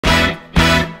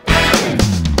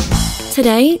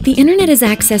Today, the internet is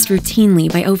accessed routinely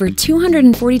by over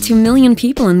 242 million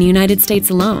people in the United States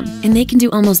alone, and they can do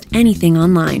almost anything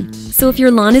online. So if your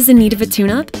lawn is in need of a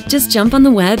tune-up, just jump on the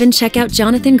web and check out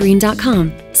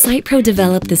jonathangreen.com. Sitepro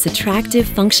developed this attractive,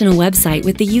 functional website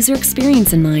with the user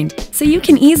experience in mind, so you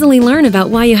can easily learn about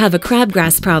why you have a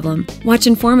crabgrass problem, watch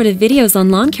informative videos on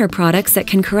lawn care products that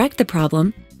can correct the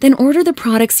problem, then order the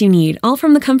products you need, all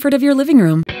from the comfort of your living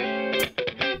room.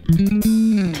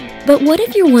 But what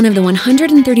if you're one of the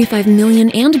 135 million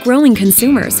and growing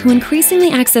consumers who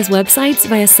increasingly access websites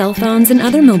via cell phones and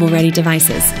other mobile-ready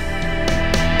devices?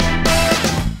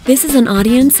 This is an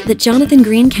audience that Jonathan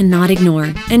Green cannot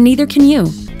ignore, and neither can you.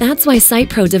 That's why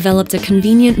Sitepro developed a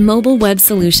convenient mobile web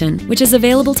solution, which is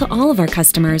available to all of our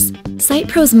customers.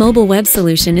 Sitepro's mobile web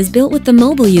solution is built with the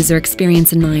mobile user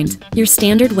experience in mind. Your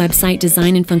standard website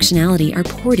design and functionality are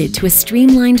ported to a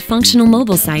streamlined, functional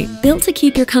mobile site, built to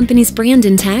keep your company's brand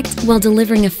intact while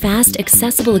delivering a fast,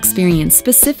 accessible experience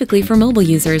specifically for mobile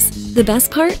users. The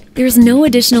best part? There's no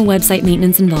additional website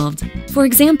maintenance involved. For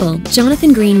example,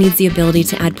 Jonathan Green needs the ability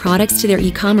to add products to their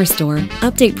e-commerce store,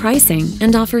 update pricing,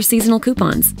 and offer seasonal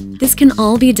coupons. This can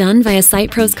all be done via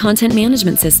Sitepro's content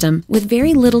management system with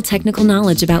very little technical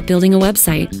knowledge about building a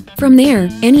website. From there,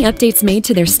 any updates made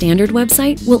to their standard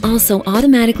website will also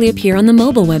automatically appear on the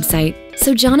mobile website,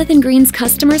 so Jonathan Green's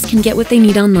customers can get what they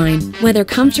need online, whether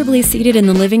comfortably seated in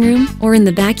the living room or in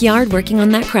the backyard working on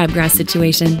that crabgrass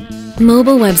situation.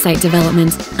 Mobile website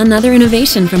development, another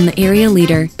innovation from the area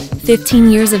leader. 15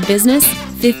 years of business,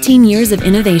 15 years of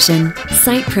innovation.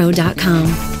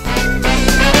 Sitepro.com.